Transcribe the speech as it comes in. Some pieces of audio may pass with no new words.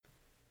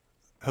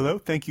Hello,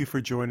 thank you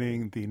for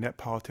joining the Net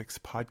Politics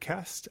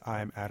podcast.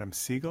 I'm Adam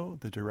Siegel,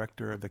 the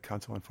director of the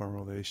Council on Foreign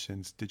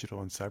Relations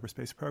Digital and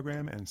Cyberspace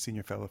Program and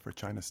Senior Fellow for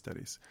China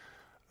Studies.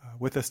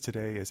 With us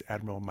today is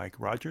Admiral Mike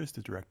Rogers,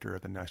 the director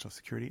of the National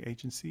Security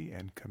Agency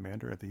and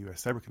commander of the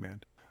U.S. Cyber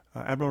Command.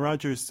 Admiral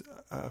Rogers,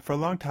 for a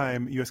long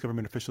time, U.S.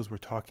 government officials were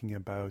talking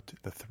about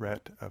the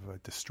threat of a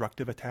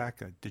destructive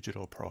attack, a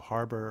digital Pearl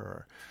Harbor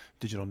or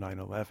digital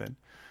 9/11.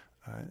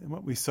 And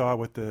what we saw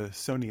with the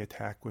Sony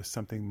attack was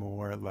something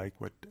more like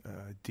what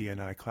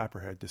DNI Clapper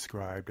had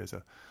described as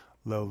a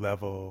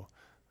low-level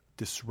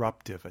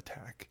disruptive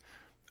attack.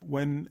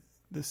 When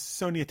the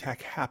Sony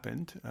attack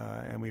happened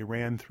and we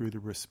ran through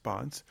the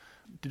response,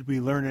 did we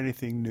learn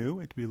anything new?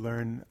 Did we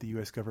learn the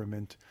U.S.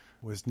 government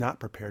was not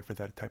prepared for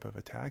that type of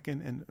attack?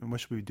 And what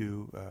should we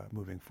do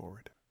moving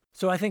forward?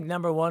 So I think,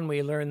 number one,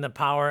 we learned the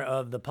power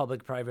of the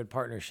public-private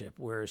partnership,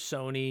 where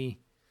Sony,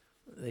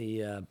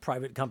 the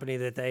private company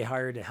that they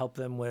hired to help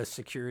them with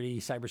security,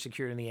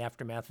 cybersecurity in the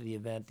aftermath of the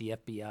event, the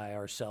FBI,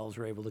 ourselves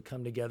were able to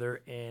come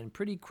together and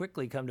pretty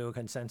quickly come to a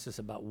consensus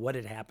about what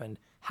had happened,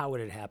 how it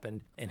had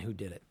happened, and who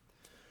did it.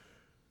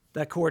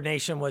 That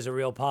coordination was a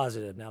real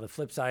positive. Now, the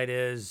flip side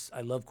is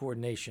I love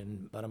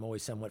coordination, but I'm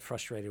always somewhat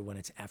frustrated when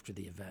it's after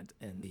the event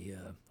and the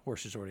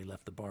horse has already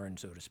left the barn,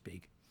 so to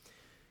speak.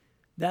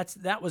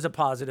 That was a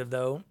positive,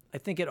 though. I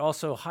think it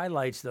also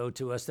highlights, though,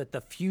 to us that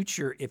the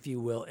future, if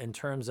you will, in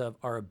terms of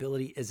our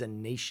ability as a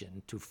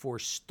nation to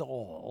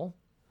forestall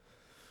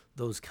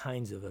those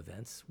kinds of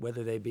events,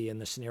 whether they be in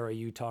the scenario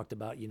you talked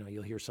about,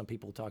 you'll hear some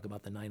people talk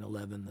about the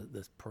 9/11,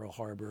 the Pearl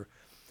Harbor,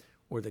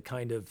 or the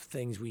kind of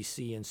things we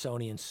see in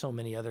Sony and so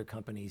many other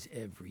companies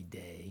every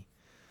day.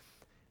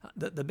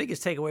 The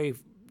biggest takeaway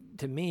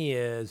to me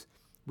is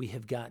we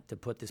have got to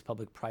put this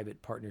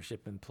public-private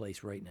partnership in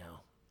place right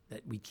now,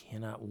 that we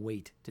cannot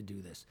wait to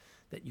do this,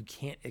 that you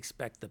can't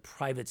expect the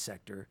private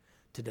sector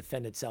to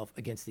defend itself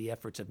against the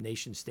efforts of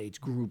nation states,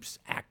 groups,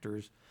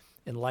 actors,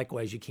 and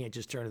likewise, you can't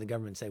just turn to the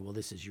government and say, well,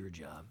 this is your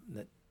job.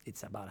 That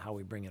it's about how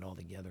we bring it all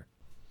together.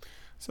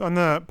 So on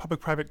the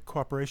public-private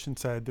cooperation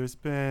side, there's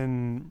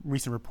been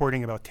recent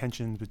reporting about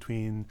tensions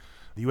between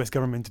the U.S.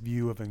 government's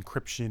view of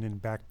encryption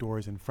and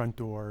backdoors and front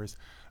doors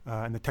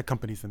and the tech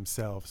companies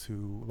themselves,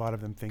 who a lot of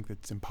them think that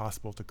it's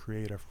impossible to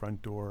create a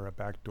front door or a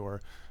back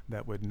door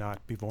that would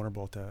not be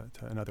vulnerable to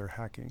another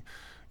hacking.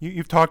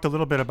 You've talked a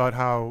little bit about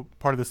how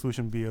part of the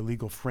solution would be a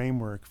legal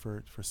framework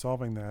for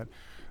solving that.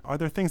 Are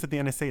there things that the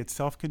NSA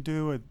itself could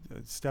do,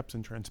 steps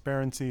in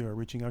transparency or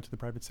reaching out to the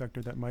private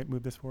sector that might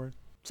move this forward?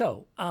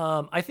 So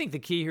I think the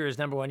key here is,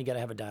 number one, you got to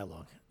have a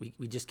dialogue.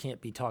 We just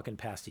can't be talking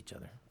past each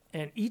other.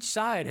 And each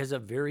side has a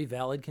very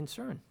valid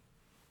concern.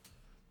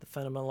 The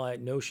fundamental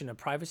notion of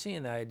privacy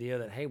and the idea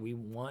that, hey, we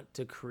want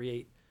to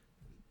create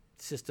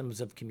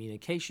systems of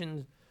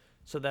communication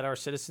so that our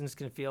citizens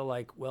can feel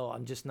like, well,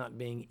 I'm just not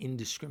being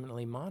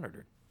indiscriminately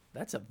monitored.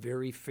 That's a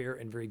very fair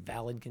and very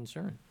valid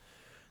concern.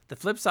 The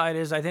flip side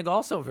is, I think,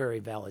 also a very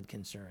valid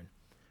concern.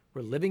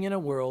 We're living in a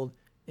world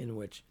in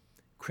which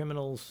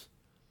criminals,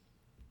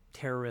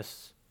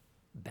 terrorists,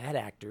 bad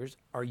actors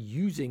are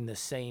using the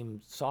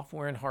same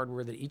software and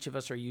hardware that each of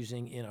us are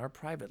using in our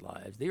private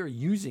lives. They are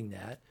using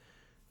that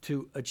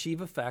to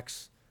achieve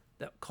effects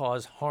that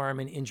cause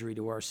harm and injury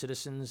to our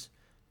citizens,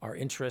 our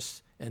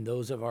interests, and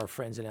those of our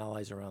friends and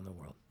allies around the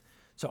world.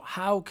 So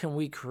how can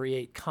we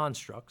create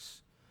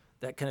constructs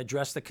that can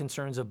address the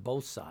concerns of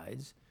both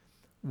sides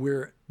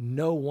where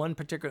no one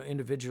particular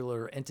individual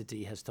or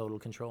entity has total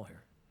control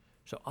here?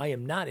 So I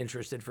am not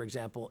interested, for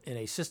example, in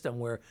a system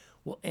where,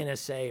 well,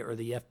 NSA or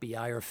the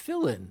FBI or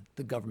fill in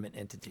the government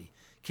entity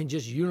can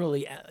just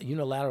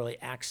unilaterally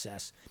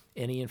access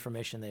any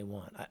information they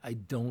want. I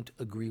don't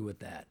agree with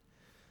that.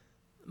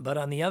 But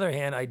on the other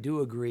hand, I do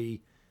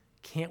agree,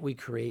 can't we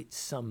create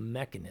some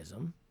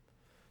mechanism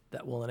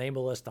that will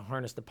enable us to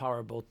harness the power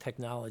of both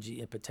technology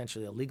and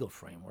potentially a legal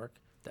framework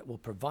that will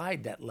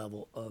provide that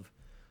level of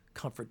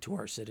comfort to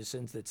our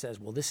citizens that says,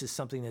 well, this is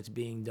something that's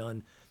being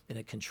done in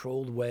a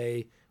controlled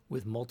way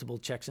with multiple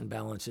checks and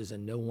balances,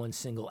 and no one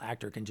single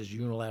actor can just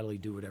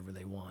unilaterally do whatever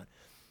they want.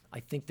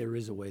 I think there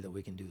is a way that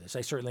we can do this.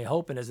 I certainly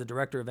hope, and as the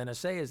director of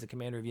NSA, as the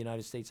commander of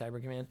United States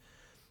Cyber Command,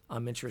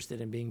 I'm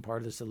interested in being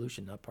part of the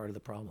solution, not part of the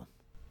problem.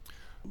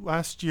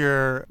 Last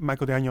year,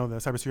 Michael Daniel, the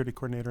cybersecurity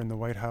coordinator in the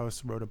White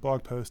House, wrote a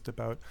blog post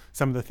about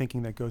some of the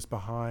thinking that goes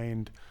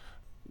behind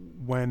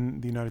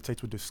when the United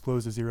States would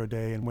disclose a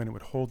zero-day and when it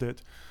would hold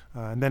it.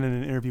 And then in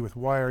an interview with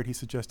Wired, he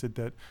suggested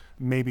that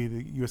maybe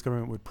the U.S.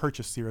 government would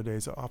purchase zero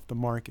days off the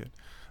market.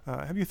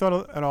 Have you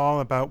thought at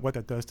all about what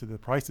that does to the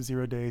price of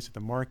 0 days, to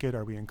the market?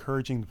 Are we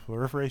encouraging the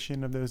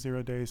proliferation of those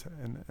 0 days,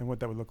 and what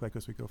that would look like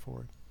as we go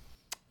forward?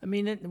 I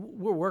mean,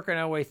 we're working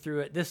our way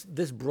through it.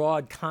 This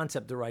broad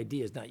concept or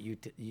idea is not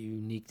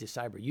unique to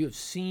cyber. You have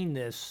seen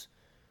this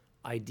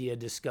idea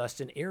discussed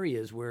in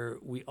areas where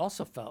we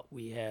also felt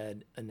we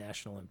had a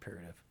national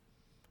imperative.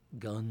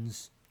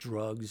 Guns,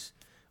 drugs,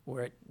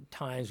 where at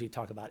times we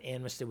talk about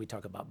amnesty, we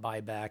talk about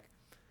buyback.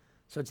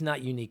 So it's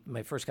not unique.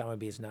 My first comment would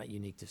be it's not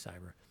unique to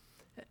cyber.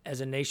 As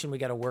a nation, we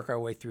got to work our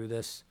way through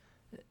this.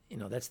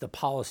 that's the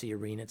policy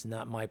arena. It's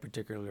not my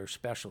particular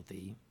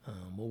specialty.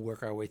 We'll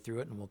work our way through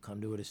it, and we'll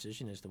come to a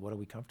decision as to what are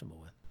we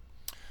comfortable with.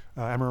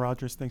 Emma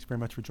Rogers, thanks very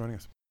much for joining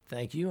us.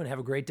 Thank you, and have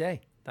a great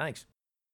day. Thanks.